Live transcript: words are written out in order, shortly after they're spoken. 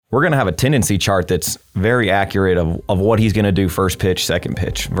we're going to have a tendency chart that's very accurate of what he's going to do first pitch, second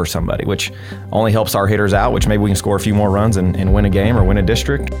pitch versus somebody, which only helps our hitters out, which maybe we can score a few more runs and win a game or win a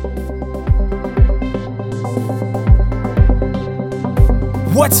district.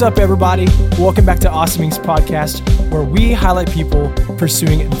 What's up, everybody? Welcome back to Awesome Inc.'s podcast, where we highlight people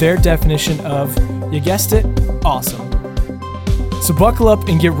pursuing their definition of, you guessed it, awesome. So buckle up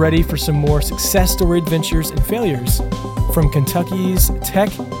and get ready for some more success story adventures and failures from Kentucky's tech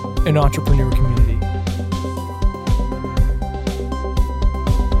and entrepreneur community.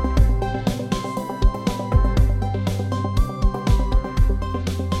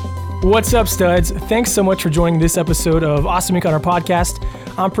 What's up, studs? Thanks so much for joining this episode of Awesome Inc. on our podcast.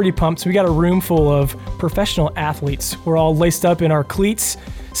 I'm pretty pumped. So we got a room full of professional athletes. We're all laced up in our cleats,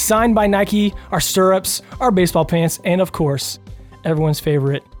 signed by Nike, our stirrups, our baseball pants, and of course, everyone's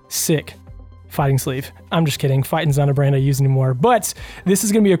favorite, sick fighting sleeve. I'm just kidding. Fighting's not a brand I use anymore. But this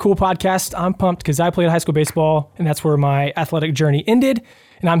is going to be a cool podcast. I'm pumped because I played high school baseball, and that's where my athletic journey ended.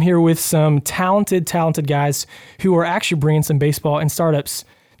 And I'm here with some talented guys who are actually bringing some baseball and startups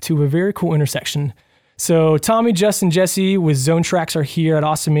to a very cool intersection. So Tommy, Justin, Jesse with Zone Tracks are here at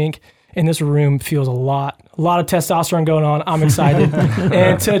Awesome Inc. And this room feels a lot of testosterone going on. I'm excited.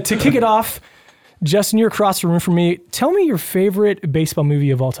 And to kick it off, Justin, you're across the room from me. Tell me your favorite baseball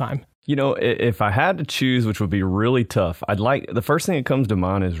movie of all time. You know, if I had to choose, which would be really tough, the first thing that comes to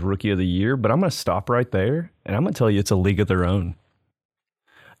mind is Rookie of the Year, but I'm going to stop right there, and I'm going to tell you it's A League of Their Own.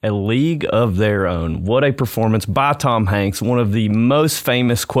 A League of Their Own. What a performance by Tom Hanks, one of the most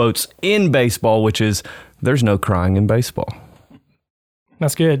famous quotes in baseball, which is, "There's no crying in baseball."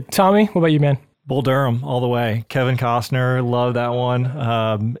 That's good. Tommy, what about you, man? Bull Durham all the way. Kevin Costner, love that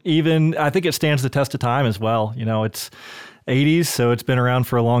one. Even I think it stands the test of time as well. You know, it's 80s, so it's been around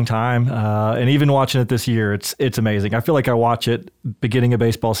for a long time. And even watching it this year, it's amazing. I feel like I watch it beginning of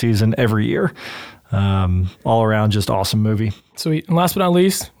baseball season every year. All around just awesome movie. Sweet. And last but not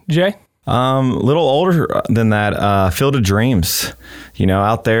least, Jay? A little older than that, Field of Dreams, you know,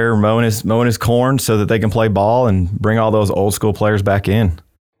 out there mowing his corn so that they can play ball and bring all those old school players back in.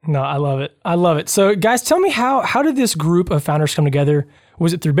 No, I love it. So guys, tell me how did this group of founders come together?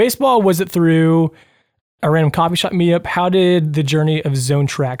 Was it through baseball? Was it through a random coffee shop meetup? How did the journey of Zone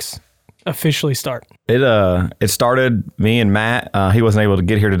Tracks officially start? It started me and Matt. He wasn't able to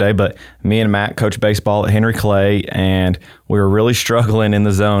get here today, but me and Matt coached baseball at Henry Clay, and we were really struggling in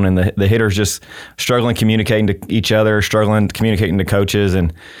the zone, and the hitters just struggling communicating to each other, struggling communicating to coaches,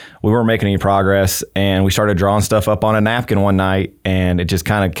 and we weren't making any progress. And we started drawing stuff up on a napkin one night, and it just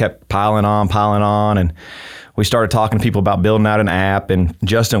kind of kept piling on, and we started talking to people about building out an app. And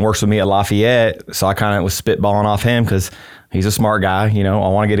Justin works with me at Lafayette, so I kind of was spitballing off him because he's a smart guy, you know, I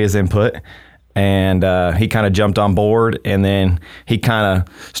want to get his input. And he kind of jumped on board, and then he kind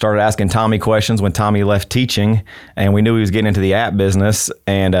of started asking Tommy questions when Tommy left teaching, and we knew he was getting into the app business,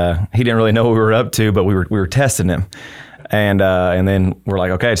 and he didn't really know what we were up to, but we were testing him. And then we're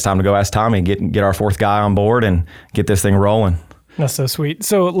like, okay, it's time to go ask Tommy and get our fourth guy on board and get this thing rolling. That's so sweet.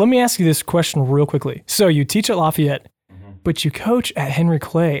 So let me ask you this question real quickly. So you teach at Lafayette, but you coach at Henry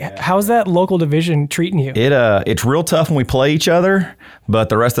Clay. How's that local division treating you? It's real tough when we play each other, but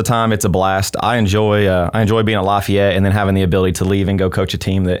the rest of the time it's a blast. I enjoy being at Lafayette and then having the ability to leave and go coach a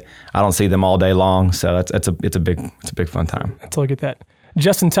team that I don't see them all day long. So it's a big fun time. I totally get that.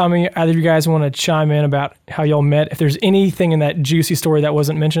 Justin, Tommy, either of you guys want to chime in about how y'all met? If there's anything in that juicy story that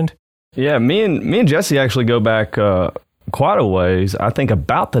wasn't mentioned. Yeah, me and Jesse actually go back quite a ways. I think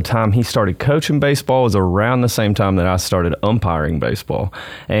about the time he started coaching baseball was around the same time that I started umpiring baseball.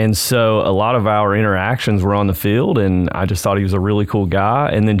 And so a lot of our interactions were on the field, and I just thought he was a really cool guy.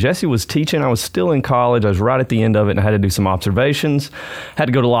 And then Jesse was teaching. I was still in college. I was right at the end of it, and I had to do some observations. Had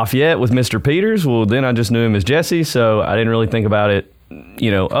to go to Lafayette with Mr. Peters. Well, then I just knew him as Jesse, so I didn't really think about it.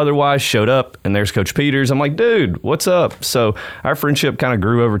 You know, otherwise, showed up and there's Coach Peters. I'm like, dude, what's up? So our friendship kind of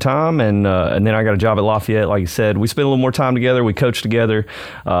grew over time, and then I got a job at Lafayette. Like you said, we spent a little more time together. We coached together,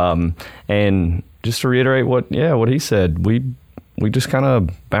 and just to reiterate what he said, we just kind of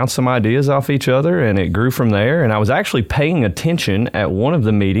bounced some ideas off each other, and it grew from there. And I was actually paying attention at one of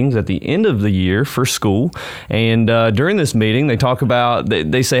the meetings at the end of the year for school. And during this meeting, they talk about,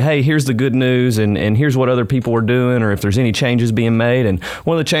 they say, hey, here's the good news, and here's what other people are doing, or if there's any changes being made. And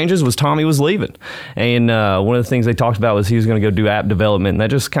one of the changes was Tommy was leaving. And one of the things they talked about was he was going to go do app development. And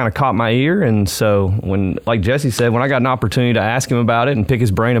that just kind of caught my ear. And so when, like Jesse said, when I got an opportunity to ask him about it and pick his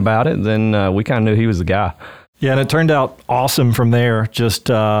brain about it, then we kind of knew he was the guy. Yeah, and it turned out awesome from there.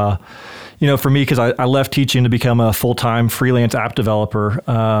 Just, for me, because I left teaching to become a full-time freelance app developer,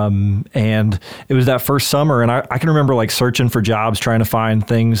 and it was that first summer, and I can remember like searching for jobs, trying to find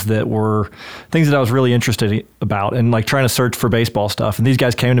things that I was really interested about, and like trying to search for baseball stuff. And these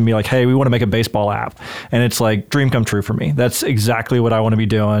guys came to me like, hey, we want to make a baseball app. And it's like dream come true for me. That's exactly what I want to be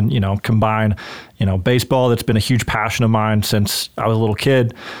doing, combine baseball, that's been a huge passion of mine since I was a little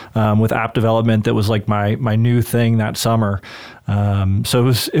kid, with app development. That was like my new thing that summer. So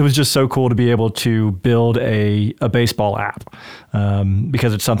it was just so cool to be able to build a baseball app,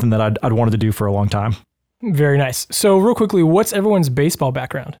 because it's something that I'd wanted to do for a long time. Very nice. So real quickly, what's everyone's baseball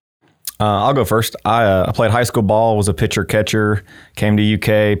background? I'll go first. I played high school ball, was a pitcher catcher, came to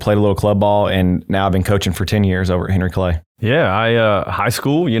UK, played a little club ball, and now I've been coaching for 10 years over at Henry Clay. Yeah, I high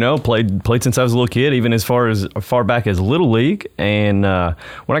school, played since I was a little kid, even as far back as Little League. And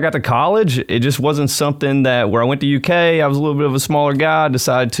when I got to college, it just wasn't something where I went to UK, I was a little bit of a smaller guy,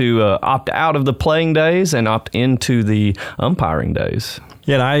 decided to opt out of the playing days and opt into the umpiring days.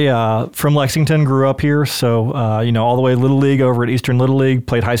 Yeah, and I, from Lexington, grew up here. So, all the way Little League over at Eastern Little League,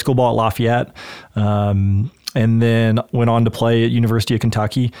 played high school ball at Lafayette. And then went on to play at University of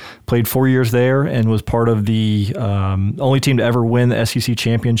Kentucky, played 4 years there, and was part of the only team to ever win the SEC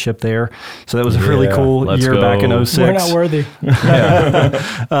championship there. So that was a really cool year back in 06. We're not worthy.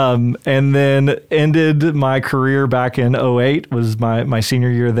 And then ended my career back in 08, was my senior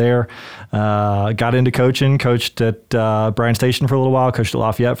year there. Got into coaching, coached at Bryan Station for a little while, coached at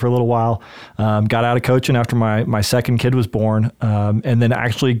Lafayette for a little while. Got out of coaching after my second kid was born, and then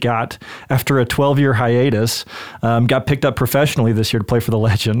actually after a 12-year hiatus, got picked up professionally this year to play for the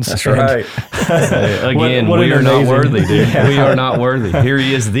Legends. That's right. Again, we are not worthy, dude. Yeah. We are not worthy. Here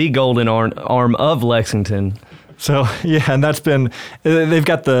he is, the golden arm of Lexington. So, yeah, and they've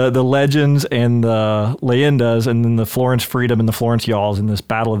got the Legends and the Leyendas and then the Florence Freedom and the Florence Y'alls in this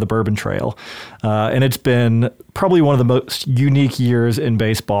Battle of the Bourbon Trail. And it's been probably one of the most unique years in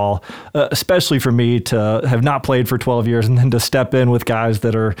baseball, especially for me to have not played for 12 years and then to step in with guys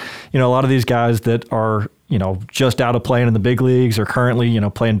that are, a lot of these guys that are, just out of playing in the big leagues or currently,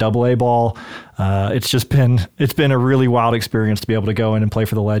 playing AA ball. It's been a really wild experience to be able to go in and play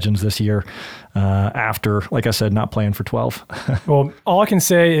for the Legends this year, after, like I said, not playing for 12. Well, all I can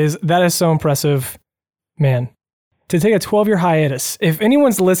say is that is so impressive, man. To take a 12-year hiatus. If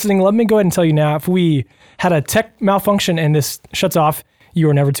anyone's listening, let me go ahead and tell you now, if we had a tech malfunction and this shuts off, you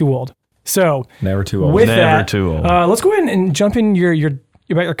are never too old. So never too old. With never that, too old. Let's go ahead and jump in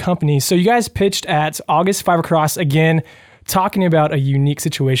about your company. So you guys pitched at August 5 Across, again, talking about a unique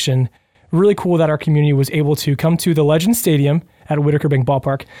situation. Really cool that our community was able to come to the Legends Stadium at Whitaker Bank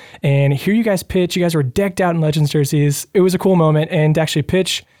Ballpark and hear you guys pitch. You guys were decked out in Legends jerseys. It was a cool moment, and to actually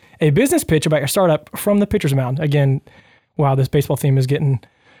pitch a business pitch about your startup from the pitcher's mound. Again, wow, this baseball theme is getting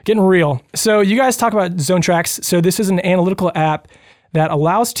real. So you guys talk about Zone Tracks. So this is an analytical app that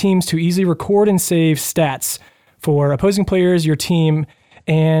allows teams to easily record and save stats for opposing players, your team,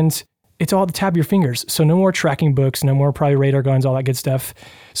 and it's all at the tap of your fingers. So no more tracking books, no more probably radar guns, all that good stuff.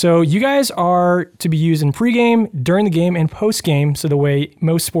 So you guys are to be used in pregame, during the game, and postgame, so the way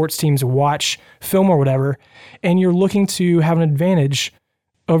most sports teams watch film or whatever, and you're looking to have an advantage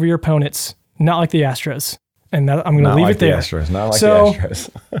over your opponents, not like the Astros. And that, I'm going to leave it there. Not like the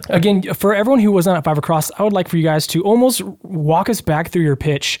Astros. Again, for everyone who was not at 5 Across, I would like for you guys to almost walk us back through your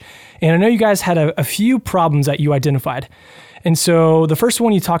pitch. And I know you guys had a few problems that you identified. And so the first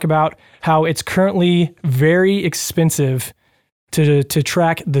one, you talk about how it's currently very expensive to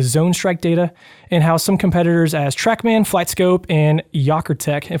track the zone strike data, and how some competitors as TrackMan, FlightScope, and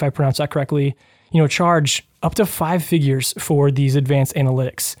YakarTech, if I pronounce that correctly, charge up to 5 figures for these advanced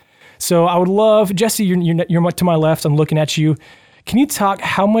analytics. So I would love, Jesse, you're to my left, I'm looking at you. Can you talk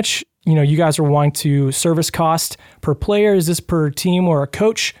how much you guys are wanting to service cost per player? Is this per team or a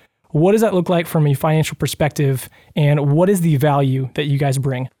coach? What does that look like from a financial perspective, and what is the value that you guys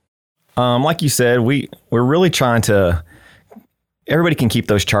bring? Like you said, we're really trying to. Everybody can keep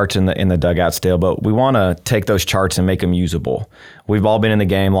those charts in the dugout still, but we want to take those charts and make them usable. We've all been in the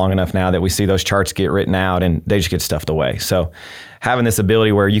game long enough now that we see those charts get written out and they just get stuffed away. So having this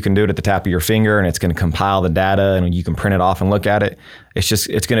ability where you can do it at the tap of your finger and it's going to compile the data and you can print it off and look at it, it's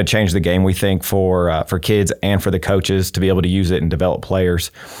going to change the game, we think, for kids and for the coaches to be able to use it and develop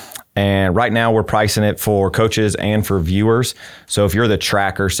players. And right now we're pricing it for coaches and for viewers. So if you're the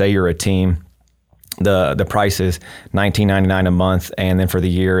tracker, say you're a team, the price is $19.99 a month, and then for the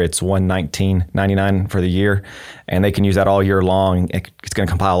year it's $119.99 for the year, and they can use that all year long. It's going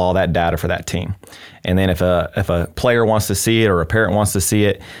to compile all that data for that team, and then if a player wants to see it or a parent wants to see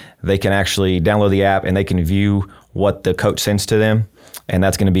it, they can actually download the app and they can view what the coach sends to them, and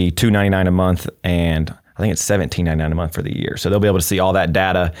that's going to be $2.99 a month, and I think it's $17.99 a month for the year. So they'll be able to see all that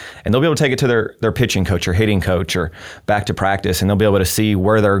data, and they'll be able to take it to their pitching coach or hitting coach or back to practice, and they'll be able to see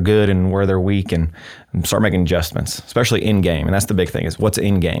where they're good and where they're weak and start making adjustments, especially in game. And that's the big thing, is what's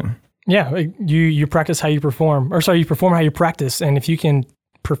in game. Yeah, you practice how you perform, you perform how you practice, and if you can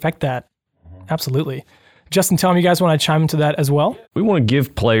perfect that, absolutely. Justin, Tom, you guys want to chime into that as well? We want to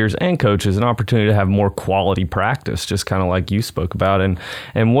give players and coaches an opportunity to have more quality practice, just kind of like you spoke about.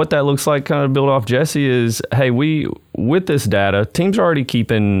 And what that looks like, kind of build off Jesse, is, hey, with this data, teams are already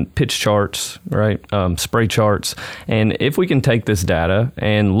keeping pitch charts, right? Spray charts. And if we can take this data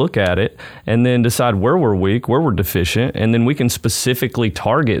and look at it and then decide where we're weak, where we're deficient, and then we can specifically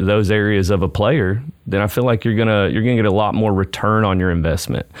target those areas of a player, then I feel like you're gonna get a lot more return on your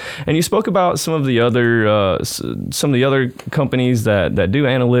investment. And you spoke about some of the other companies that do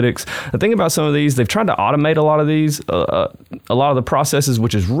analytics. The thing about some of these, they've tried to automate a lot of these, a lot of the processes,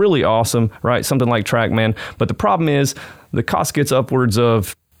 which is really awesome, right? Something like TrackMan. But the problem is the cost gets upwards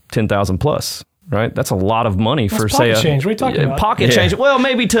of $10,000 plus. Right, that's a lot of money for pocket change. What are you talking about? Pocket change. Well,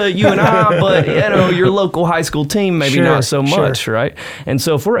 maybe to you and I, but your local high school team, maybe not so much, right? And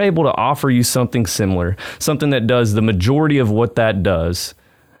so if we're able to offer you something similar, something that does the majority of what that does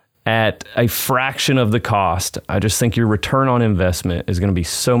at a fraction of the cost, I just think your return on investment is going to be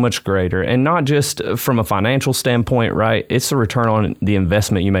so much greater. And not just from a financial standpoint, right? It's the return on the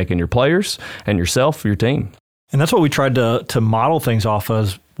investment you make in your players and yourself, your team. And that's what we tried to model things off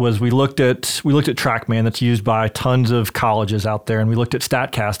of. Was we looked at TrackMan, that's used by tons of colleges out there, and we looked at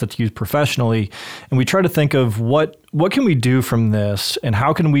StatCast, that's used professionally, and we tried to think of what can we do from this, and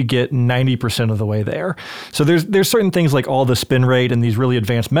how can we get 90% of the way there. So there's certain things like all the spin rate and these really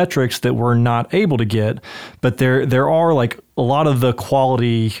advanced metrics that we're not able to get, but there are like a lot of the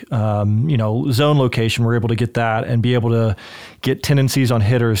quality, zone location. We're able to get that and be able to get tendencies on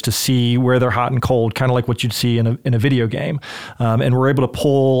hitters to see where they're hot and cold, kind of like what you'd see in a video game. And we're able to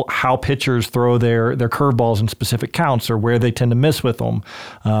pull how pitchers throw their curveballs in specific counts, or where they tend to miss with them,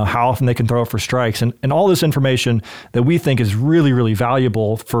 how often they can throw it for strikes, and all this information that we think is really, really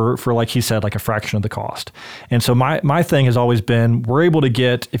valuable for like he said, like a fraction of the cost. And so my thing has always been, we're able to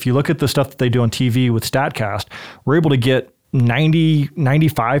get, if you look at the stuff that they do on TV with StatCast, we're able to get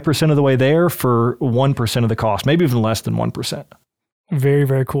 95% of the way there for 1% of the cost, maybe even less than 1%. Very,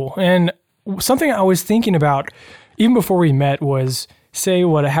 very cool. And something I was thinking about even before we met was, say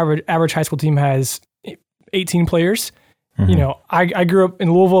what an average high school team has 18 players. Mm-hmm. I grew up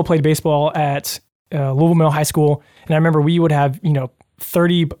in Louisville, played baseball at Louisville Middle High School, and I remember we would have,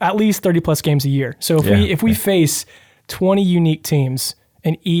 at least 30 plus games a year. So if we face 20 unique teams,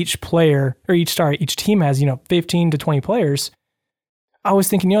 and each team has 15 to 20 players, I was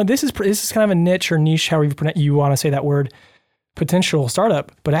thinking, this is kind of a niche or niche, however you want to say that word, potential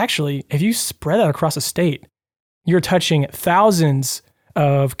startup. But actually, if you spread that across a state, you're touching thousands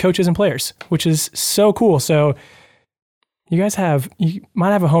of coaches and players, which is so cool. So you might have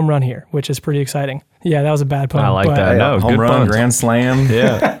a home run here, which is pretty exciting. Yeah, that was a bad pun. I like that. No, home run, puns. grand slam.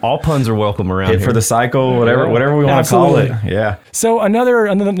 Yeah, all puns are welcome around Hit here. for the cycle, whatever we want to call it. Yeah. So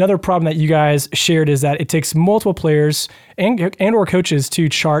another problem that you guys shared is that it takes multiple players and or coaches to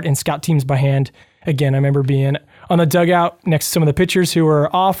chart and scout teams by hand. Again, I remember being on the dugout next to some of the pitchers who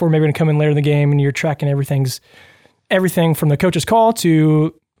are off or maybe going to come in later in the game, and you're tracking everything from the coach's call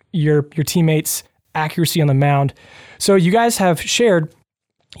to your teammates' accuracy on the mound. So you guys have shared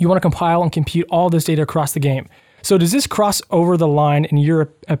you want to compile and compute all this data across the game. So does this cross over the line, in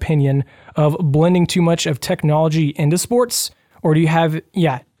your opinion, of blending too much of technology into sports? Or do you have,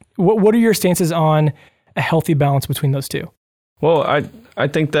 what are your stances on a healthy balance between those two? Well, I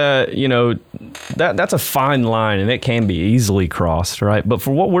think that, that's a fine line, and it can be easily crossed, right? But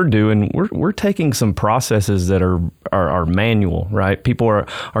for what we're doing, we're taking some processes that are manual, right? People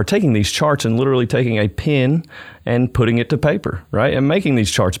are taking these charts and literally taking a pen and putting it to paper, right? And making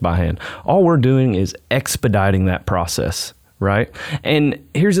these charts by hand. All we're doing is expediting that process, right? And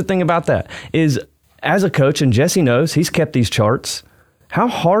here's the thing about that is, as a coach, and Jesse knows, he's kept these charts. How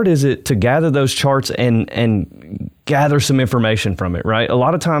hard is it to gather those charts and gather some information from it, right? A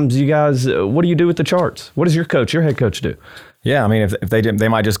lot of times, you guys, what do you do with the charts? What does your head coach do? Yeah, I mean, if they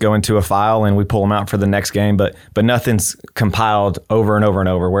might just go into a file and we pull them out for the next game, but nothing's compiled over and over and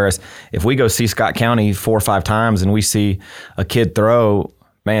over. Whereas if we go see Scott County 4 or 5 times and we see a kid throw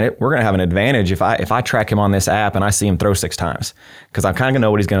man, we're going to have an advantage if I track him on this app and I see him throw 6 times, because I'm kind of going to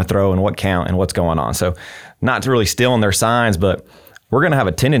know what he's going to throw and what count and what's going on. So not to really steal in their signs, but we're going to have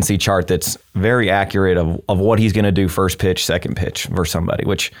a tendency chart that's very accurate of what he's going to do first pitch, second pitch versus somebody,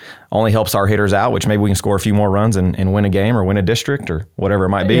 which only helps our hitters out, which maybe we can score a few more runs and win a game or win a district or whatever it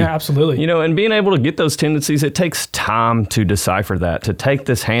might be. Yeah, absolutely. You know, and being able to get those tendencies, it takes time to decipher that, to take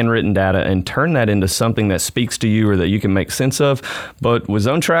this handwritten data and turn that into something that speaks to you or that you can make sense of. But with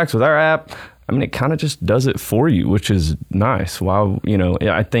Zone Tracks, with our app, I mean, it kind of just does it for you, which is nice. While, you know,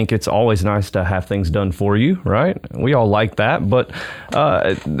 I think it's always nice to have things done for you, right? We all like that, but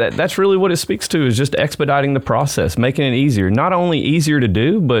that's really what it speaks to, is just expediting the process, making it easier. Not only easier to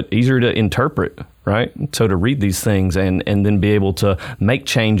do, but easier to interpret, right? So to read these things and then be able to make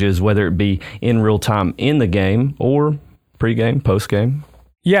changes, whether it be in real time in the game or pre-game, post-game.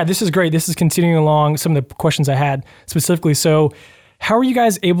 Yeah, this is great. This is continuing along some of the questions I had specifically. So how are you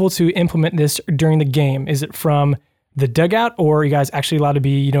guys able to implement this during the game? Is it from the dugout, or are you guys actually allowed to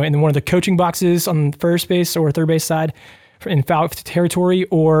be, you know, in one of the coaching boxes on first base or third base side in foul territory,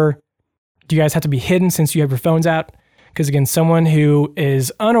 or do you guys have to be hidden since you have your phones out? Because again, someone who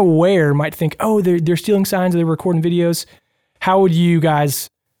is unaware might think, oh, they're stealing signs, or they're recording videos. How would you guys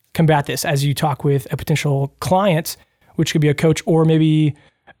combat this as you talk with a potential client, which could be a coach or maybe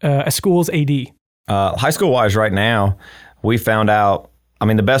a school's AD? High school wise right now, we found out, I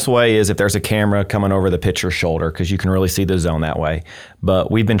mean, the best way is if there's a camera coming over the pitcher's shoulder, because you can really see the zone that way.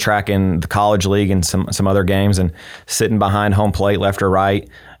 But we've been tracking the college league and some other games, and sitting behind home plate, left or right,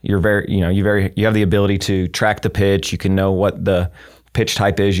 you have the ability to track the pitch. You can know what the pitch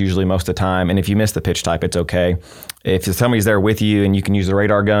type is usually most of the time. And if you miss the pitch type, it's okay. If somebody's there with you and you can use the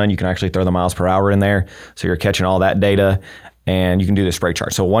radar gun, you can actually throw the miles per hour in there. So you're catching all that data. And you can do the spray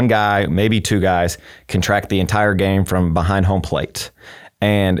chart. So one guy, maybe 2 guys, can track the entire game from behind home plate.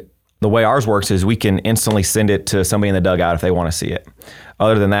 And the way ours works is we can instantly send it to somebody in the dugout if they want to see it.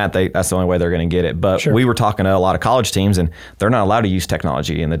 Other than that, that's the only way they're going to get it. But Sure. We were talking to a lot of college teams, and they're not allowed to use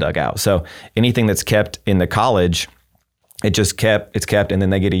technology in the dugout. So anything that's kept in the college, it's kept, and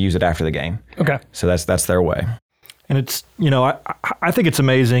then they get to use it after the game. Okay. So that's their way. And it's, you know, I think it's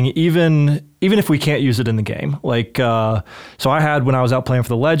amazing, even if we can't use it in the game. Like, so I had, when I was out playing for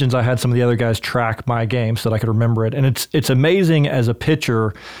the Legends, I had some of the other guys track my game so that I could remember it. And it's amazing as a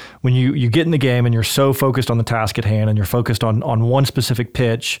pitcher when you get in the game and you're so focused on the task at hand and you're focused on one specific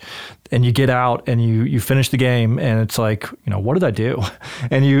pitch, and you get out and you finish the game and it's like, you know, what did I do?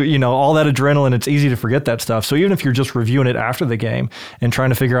 And you know, all that adrenaline, it's easy to forget that stuff. So even if you're just reviewing it after the game and trying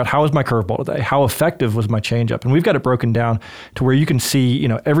to figure out, how was my curveball today? How effective was my changeup? And we've got it broken down to where you can see, you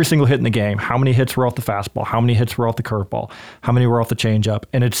know, every single hit in the game, how many hits were off the fastball, how many hits were off the curveball, how many were off the changeup.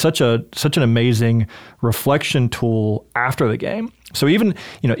 And it's such an amazing reflection tool after the game. So even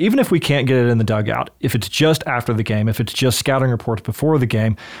if we can't get it in the dugout, if it's just after the game, if it's just scouting reports before the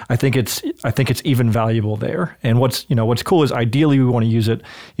game, I think it's even valuable there. And what's cool is ideally we want to use it,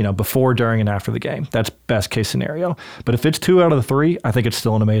 you know, before, during, and after the game. That's best case scenario. But if it's 2 out of the 3, I think it's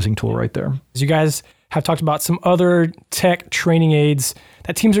still an amazing tool right there. You guys have talked about some other tech training aids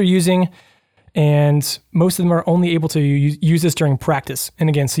that teams are using, and most of them are only able to use this during practice. And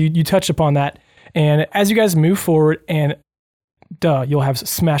again, so you touched upon that. And as you guys move forward, and you'll have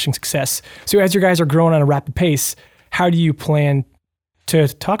smashing success. So as your guys are growing on a rapid pace, how do you plan to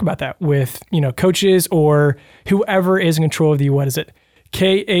talk about that with, you know, coaches or whoever is in control of the, what is it,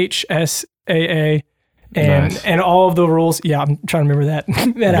 KHSAA and all of the rules? Yeah, I'm trying to remember that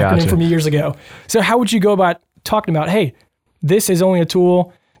acronym from years ago. So how would you go about talking about, hey, this is only a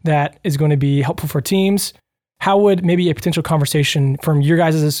tool that is going to be helpful for teams? How would maybe a potential conversation from your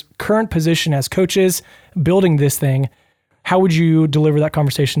guys' current position as coaches building this thing, how would you deliver that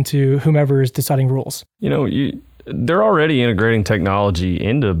conversation to whomever is deciding rules? You know, they're already integrating technology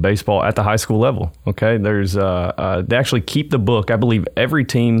into baseball at the high school level. Okay, there's they actually keep the book. I believe every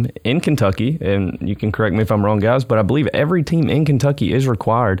team in Kentucky, and you can correct me if I'm wrong, guys, but I believe every team in Kentucky is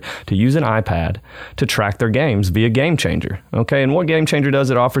required to use an iPad to track their games via Game Changer. Okay, and what Game Changer does,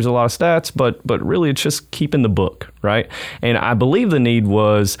 it offers a lot of stats, but really it's just keeping the book, right? And I believe the need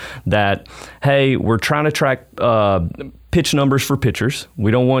was that, hey, we're trying to track pitch numbers for pitchers.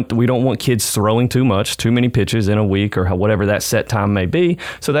 We don't want kids throwing too many pitches in a week or whatever that set time may be.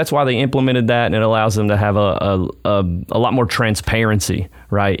 So that's why they implemented that, and it allows them to have a lot more transparency,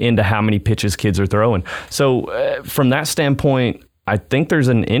 right, into how many pitches kids are throwing. So from that standpoint, I think there's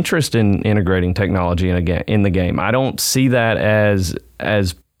an interest in integrating technology in the game. I don't see that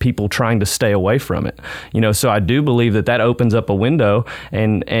as people trying to stay away from it. You know, so I do believe that opens up a window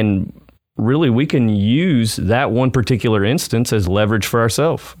and really we can use that one particular instance as leverage for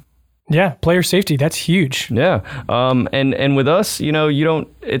ourselves. Yeah, player safety, that's huge. Yeah. And with us,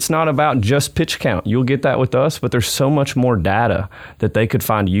 it's not about just pitch count. You'll get that with us, but there's so much more data that they could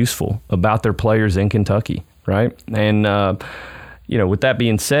find useful about their players in Kentucky, right? And, with that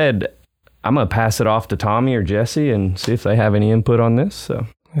being said, I'm going to pass it off to Tommy or Jesse and see if they have any input on this. So.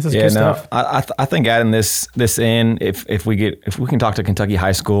 This is good stuff. I think adding this in, if we can talk to Kentucky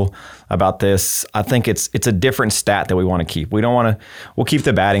high school about this, I think it's a different stat that we want to keep. We'll keep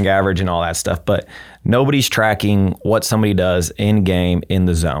the batting average and all that stuff, but nobody's tracking what somebody does in game in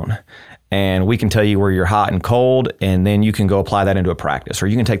the zone. And we can tell you where you're hot and cold, and then you can go apply that into a practice, or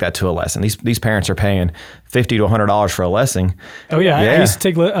you can take that to a lesson. These parents are paying $50 to $100 for a lesson. Oh yeah, I used to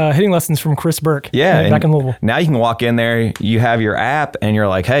take hitting lessons from Chris Burke. Yeah, back in Louisville. Now you can walk in there, you have your app, and you're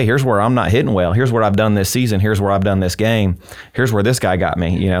like, hey, here's where I'm not hitting well. Here's what I've done this season. Here's where I've done this game. Here's where this guy got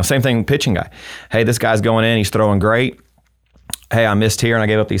me. Same thing, pitching guy. Hey, this guy's going in. He's throwing great. Hey, I missed here and I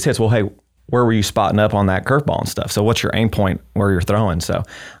gave up these hits. Well, hey, where were you spotting up on that curveball and stuff? So what's your aim point where you're throwing? So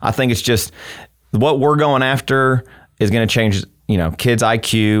I think it's just what we're going after is going to change, kids'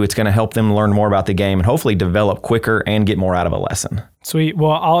 IQ. It's going to help them learn more about the game and hopefully develop quicker and get more out of a lesson. Sweet.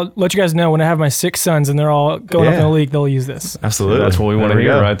 Well, I'll let you guys know when I have my 6 sons and they're all going up in the league, they'll use this. Absolutely. That's what we want to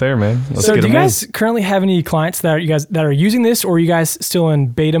hear right there, man. So do you guys currently have any clients that are using this, or are you guys still in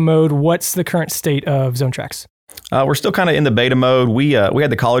beta mode? What's the current state of Zone Tracks? We're still kind of in the beta mode. We had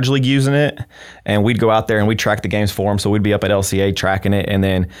the college league using it, and we'd go out there and we'd track the games for them. So we'd be up at LCA tracking it, and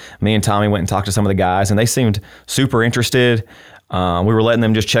then me and Tommy went and talked to some of the guys, and they seemed super interested. We were letting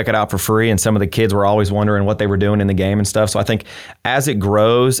them just check it out for free, and some of the kids were always wondering what they were doing in the game and stuff. So I think as it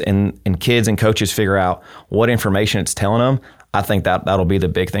grows and kids and coaches figure out what information it's telling them, I think that'll be the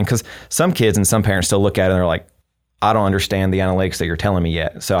big thing. Because some kids and some parents still look at it and they're like, I don't understand the analytics that you're telling me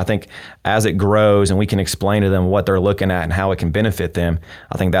yet. So I think as it grows and we can explain to them what they're looking at and how it can benefit them,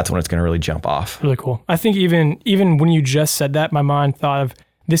 I think that's when it's going to really jump off. Really cool. I think even when you just said that, my mind thought of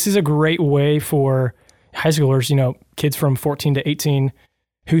this is a great way for high schoolers, kids from 14 to 18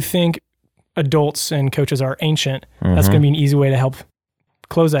 who think adults and coaches are ancient. Mm-hmm. That's going to be an easy way to help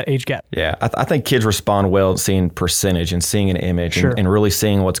close that age gap. Yeah, I think kids respond well to seeing percentage and seeing an image and really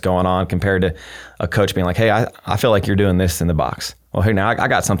seeing what's going on compared to a coach being like, hey, I feel like you're doing this in the box. Well, here, now I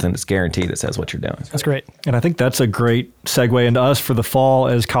got something that's guaranteed that says what you're doing. That's great. And I think that's a great segue into us for the fall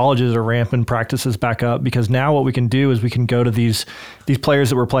as colleges are ramping practices back up, because now what we can do is we can go to these players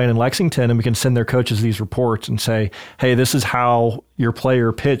that we're playing in Lexington and we can send their coaches these reports and say, hey, this is how your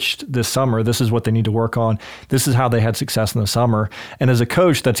player pitched this summer. This is what they need to work on. This is how they had success in the summer. And as a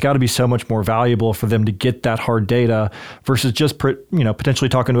coach, that's got to be so much more valuable for them to get that hard data versus just potentially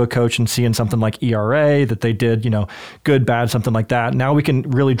talking to a coach and seeing something like ERA that they did, good, bad, something like that. Now we can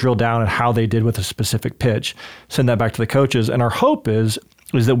really drill down on how they did with a specific pitch, send that back to the coaches. And our hope is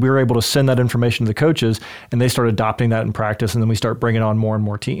that we're able to send that information to the coaches and they start adopting that in practice, and then we start bringing on more and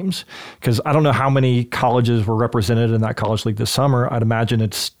more teams. Because I don't know how many colleges were represented in that college league this summer. I'd imagine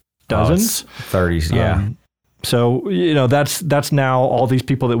it's dozens. 30s, yeah. So, that's now all these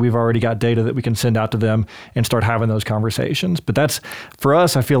people that we've already got data that we can send out to them and start having those conversations. But that's, for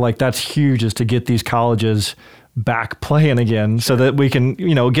us, I feel like that's huge, is to get these colleges back playing again so that we can,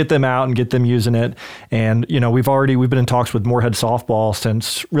 get them out and get them using it. And, we've been in talks with Moorhead softball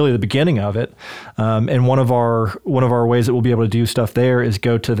since really the beginning of it. And one of our ways that we'll be able to do stuff there is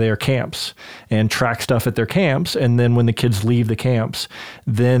go to their camps and track stuff at their camps. And then when the kids leave the camps,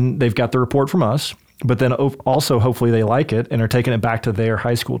 then they've got the report from us. But then also hopefully they like it and are taking it back to their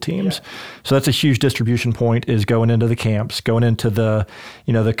high school teams. Yeah. So that's a huge distribution point, is going into the camps, going into the,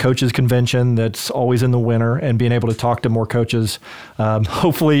 the coaches convention that's always in the winter, and being able to talk to more coaches.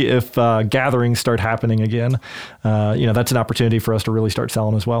 Hopefully if gatherings start happening again, that's an opportunity for us to really start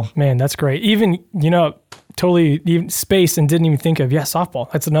selling as well. Man, that's great. Even, totally even spaced and didn't even think of,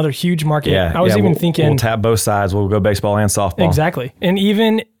 softball. That's another huge market. Yeah, I was thinking. We'll tap both sides. We'll go baseball and softball. Exactly. And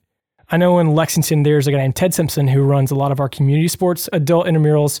even, I know in Lexington, there's a guy named Ted Simpson who runs a lot of our community sports, adult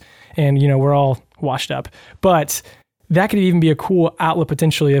intramurals, and, we're all washed up. But that could even be a cool outlet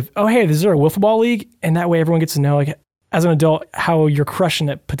potentially of, oh, hey, is there a wiffle ball league? And that way everyone gets to know, like, as an adult, how you're crushing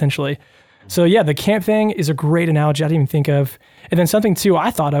it potentially. So yeah, the camp thing is a great analogy I didn't even think of. And then something too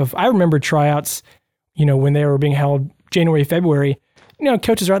I thought of, I remember tryouts, when they were being held January, February,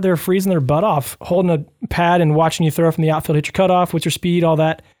 coaches are out there freezing their butt off, holding a pad and watching you throw from the outfield, hit your cutoff, what's your speed, all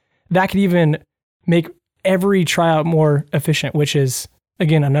that. That could even make every tryout more efficient, which is,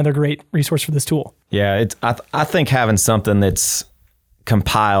 again, another great resource for this tool. Yeah, I think having something that's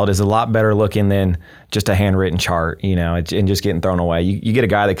compiled is a lot better looking than just a handwritten chart, and just getting thrown away. You get a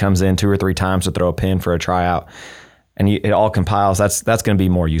guy that comes in 2 or 3 times to throw a pin for a tryout, and it all compiles. That's going to be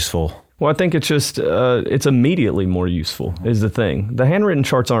more useful. Well, I think it's just it's immediately more useful is the thing. The handwritten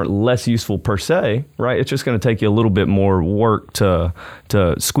charts aren't less useful per se, right? It's just going to take you a little bit more work to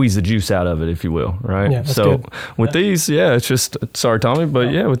squeeze the juice out of it, if you will, right? Yeah, that's so good. with these, it's just, sorry, Tommy,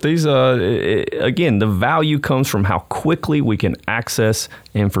 but with these, again, the value comes from how quickly we can access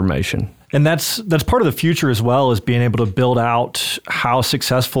information. And that's part of the future as well, is being able to build out how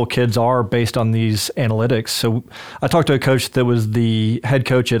successful kids are based on these analytics. So I talked to a coach that was the head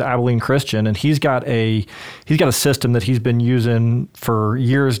coach at Abilene Christian, and he's got a system that he's been using for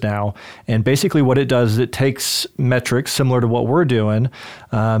years now. And basically what it does is it takes metrics similar to what we're doing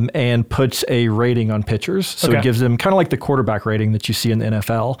and puts a rating on pitchers. So It gives them kind of like the quarterback rating that you see in the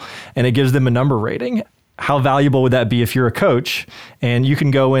NFL, and it gives them a number rating. How valuable would that be if you're a coach and you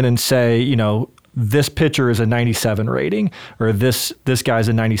can go in and say, this pitcher is a 97 rating, or this guy's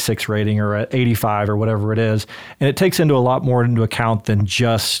a 96 rating, or at 85, or whatever it is. And it takes a lot more into account than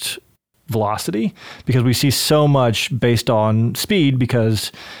just velocity, because we see so much based on speed,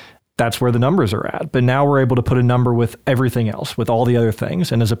 because that's where the numbers are at. But now we're able to put a number with everything else, with all the other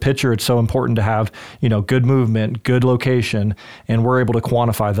things. And as a pitcher, it's so important to have, good movement, good location, and we're able to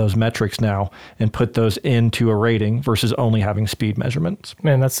quantify those metrics now and put those into a rating versus only having speed measurements.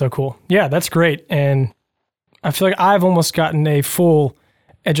 Man, that's so cool. Yeah, that's great. And I feel like I've almost gotten a full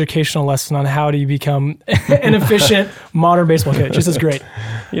educational lesson on how do you become an efficient modern baseball coach. This is great.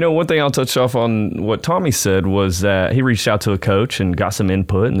 One thing I'll touch off on what Tommy said was that he reached out to a coach and got some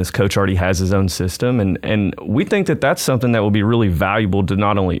input, and this coach already has his own system. And we think that that's something that will be really valuable to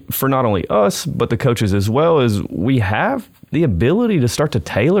not only us, but the coaches as well, as we have the ability to start to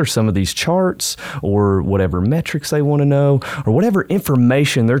tailor some of these charts or whatever metrics they want to know or whatever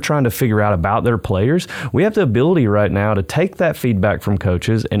information they're trying to figure out about their players. We have the ability right now to take that feedback from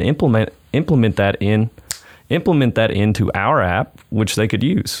coaches and implement that into our app, which they could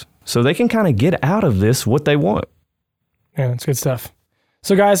use. So they can kind of get out of this what they want. Yeah, that's good stuff.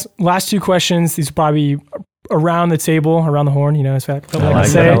 So guys, last 2 questions. These will probably be around the table, around the horn, as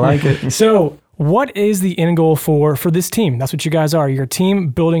I like it. So what is the end goal for this team? That's what you guys are. You're a team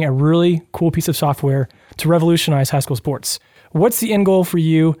building a really cool piece of software to revolutionize high school sports. What's the end goal for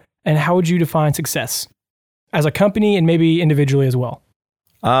you, and how would you define success as a company and maybe individually as well?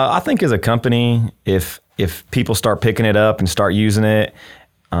 I think as a company, if people start picking it up and start using it,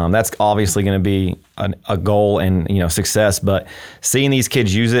 that's obviously going to be a goal and success. But seeing these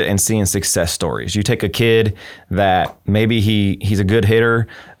kids use it and seeing success stories. You take a kid that maybe he's a good hitter,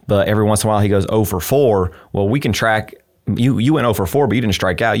 but every once in a while he goes 0 for 4. Well, we can track. You went 0 for 4, but you didn't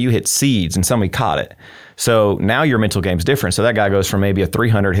strike out. You hit seeds and somebody caught it. So now your mental game's different. So that guy goes from maybe a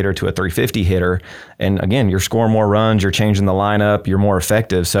 300 hitter to a 350 hitter. And again, you're scoring more runs, you're changing the lineup, you're more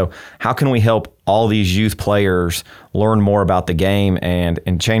effective. So how can we help all these youth players learn more about the game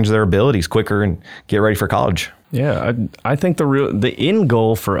and change their abilities quicker and get ready for college? Yeah, I think the end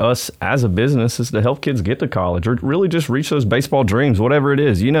goal for us as a business is to help kids get to college or really just reach those baseball dreams, whatever it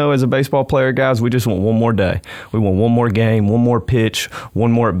is. As a baseball player, guys, we just want one more day. We want one more game, one more pitch,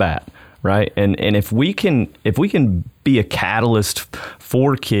 one more at bat, right? And if we can be a catalyst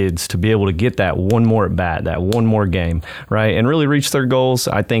for kids to be able to get that one more at bat, that one more game, right, and really reach their goals,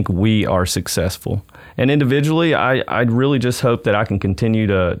 I think we are successful. And individually, I really just hope that I can continue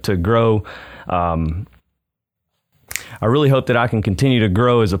to grow. I really hope that I can continue to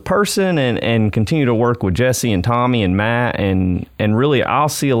grow as a person and continue to work with Jesse and Tommy and Matt, and really I'll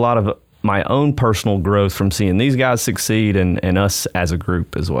see a lot of my own personal growth from seeing these guys succeed and us as a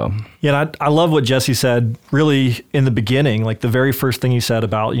group as well. Yeah, and I love what Jesse said really in the beginning. Like the very first thing he said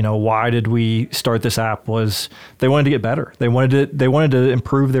about, why did we start this app was they wanted to get better. They wanted to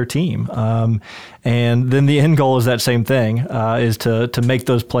improve their team. And then the end goal is that same thing, is to make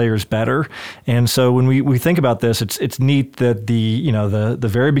those players better. And so when we think about this, it's neat that the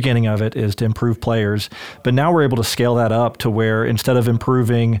very beginning of it is to improve players, but now we're able to scale that up to where instead of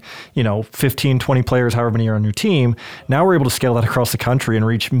improving, 15, 20 players, however many are on your team, now we're able to scale that across the country and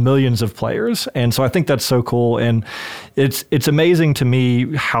reach millions of players. And so I think that's so cool. And it's amazing to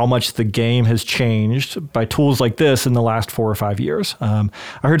me how much the game has changed by tools like this in the last 4 or 5 years. I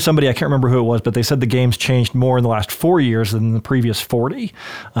heard somebody, I can't remember who it was, but they said the game's changed more in the last 4 years than the previous 40.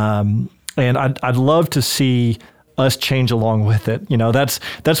 And I'd love to see us change along with it.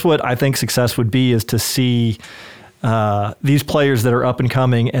 That's what I think success would be, is to see these players that are up and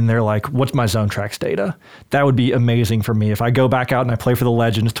coming and they're like, what's my Zone Tracks data? That would be amazing for me if I go back out and I play for the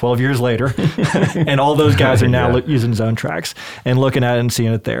Legends 12 years later and all those guys are now using Zone Tracks and looking at it and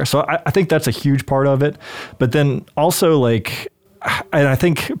seeing it there. So I think that's a huge part of it. But then also like, and I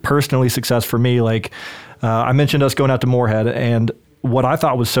think personally success for me, like I mentioned us going out to Moorhead, and what I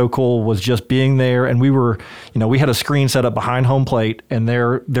thought was so cool was just being there, and we were, we had a screen set up behind home plate, and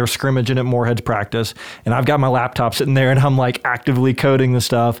they're scrimmaging at Moorhead's practice, and I've got my laptop sitting there, and I'm like actively coding the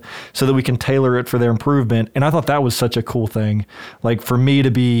stuff so that we can tailor it for their improvement. And I thought that was such a cool thing, like for me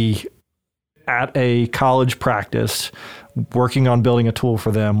to be at a college practice working on building a tool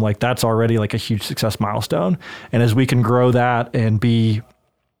for them, like that's already like a huge success milestone. And as we can grow that and be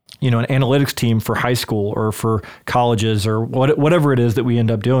an analytics team for high school or for colleges or whatever it is that we end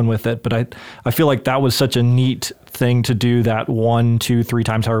up doing with it. But I feel like that was such a neat thing to do that 1, 2, 3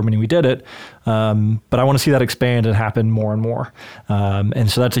 times, however many we did it. But I want to see that expand and happen more and more. And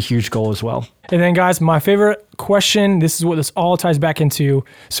so that's a huge goal as well. And then guys, my favorite question, this is what this all ties back into.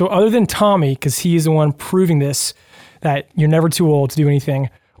 So other than Tommy, because he's the one proving this, that you're never too old to do anything,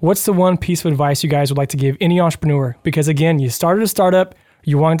 what's the one piece of advice you guys would like to give any entrepreneur? Because again, you started a startup,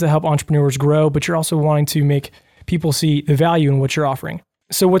 you're wanting to help entrepreneurs grow, but you're also wanting to make people see the value in what you're offering.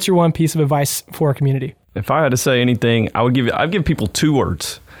 So what's your one piece of advice for our community? If I had to say anything, I'd give people 2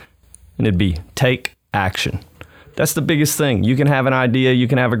 words, and it'd be take action. That's the biggest thing. You can have an idea, you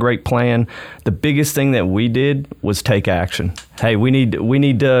can have a great plan. The biggest thing that we did was take action. Hey, we need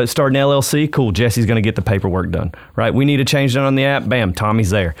to start an LLC. Cool, Jesse's going to get the paperwork done, right? We need to change that on the app. Bam,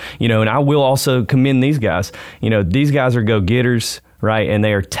 Tommy's there. And I will also commend these guys. These guys are go-getters, right? And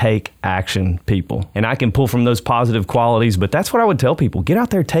they are take action people. And I can pull from those positive qualities, but that's what I would tell people. Get out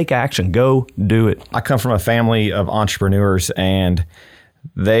there, take action, go do it. I come from a family of entrepreneurs, and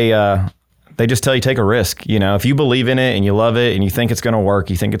they just tell you take a risk. If you believe in it and you love it and you think it's going to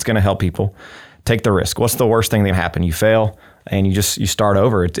work, you think it's going to help people, take the risk. What's the worst thing that can happen? You fail and you start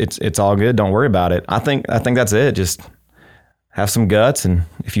over. It's all good. Don't worry about it. I think that's it. Just have some guts, and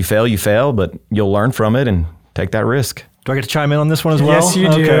if you fail, you fail, but you'll learn from it and take that risk. Do I get to chime in on this one as well? Yes, you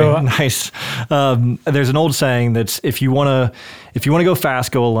do. Okay, nice. There's an old saying that's if you want to go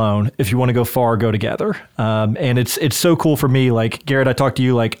fast, go alone. If you want to go far, go together. And it's so cool for me. Like Garrett, I talked to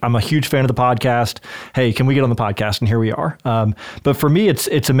you. Like I'm a huge fan of the podcast. Hey, can we get on the podcast? And here we are. But for me,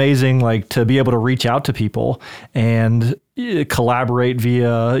 it's amazing. Like to be able to reach out to people and collaborate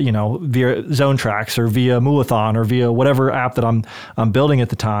via Zone Tracks or via Moolathon or via whatever app that I'm building at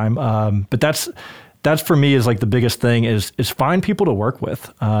the time. But that's for me is like the biggest thing is find people to work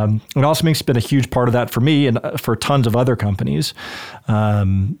with. It also makes been a huge part of that for me and for tons of other companies.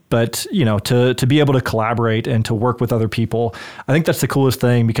 But to be able to collaborate and to work with other people, I think that's the coolest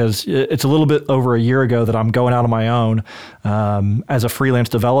thing, because it's a little bit over a year ago that I'm going out on my own as a freelance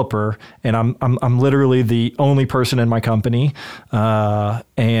developer, and I'm literally the only person in my company,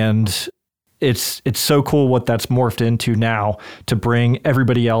 and it's so cool what that's morphed into now to bring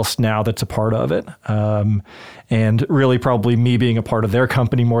everybody else now that's a part of it. And really probably me being a part of their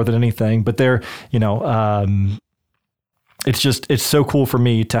company more than anything, but it's so cool for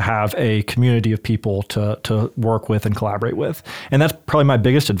me to have a community of people to work with and collaborate with. And that's probably my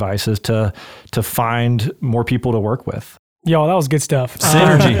biggest advice is to find more people to work with. Yo, that was good stuff.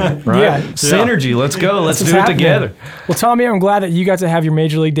 Synergy, right? Yeah. Synergy. Let's go. Let's do it together. Well, Tommy, I'm glad that you got to have your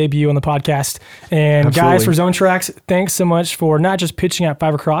major league debut on the podcast. And Absolutely. Guys, for Zone Tracks, thanks so much for not just pitching at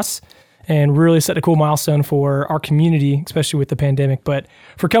 5 Across and really set a cool milestone for our community, especially with the pandemic, but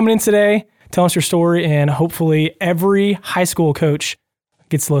for coming in today, telling us your story, and hopefully every high school coach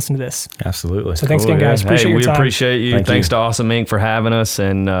gets to listen to this. Absolutely. So thanks again, guys. Appreciate your time. We appreciate you. Thanks to Awesome Inc. for having us.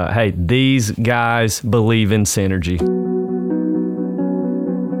 And hey, these guys believe in synergy.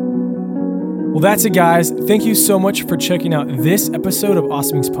 Well, that's it, guys. Thank you so much for checking out this episode of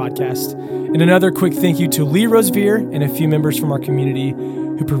Awesome Inc.'s podcast. And another quick thank you to Lee Rosevere and a few members from our community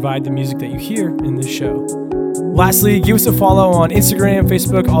who provide the music that you hear in this show. Lastly, give us a follow on Instagram,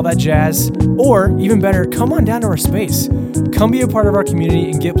 Facebook, all that jazz. Or, even better, come on down to our space. Come be a part of our community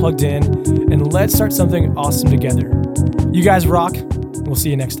and get plugged in, and let's start something awesome together. You guys rock. We'll see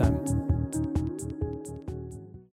you next time.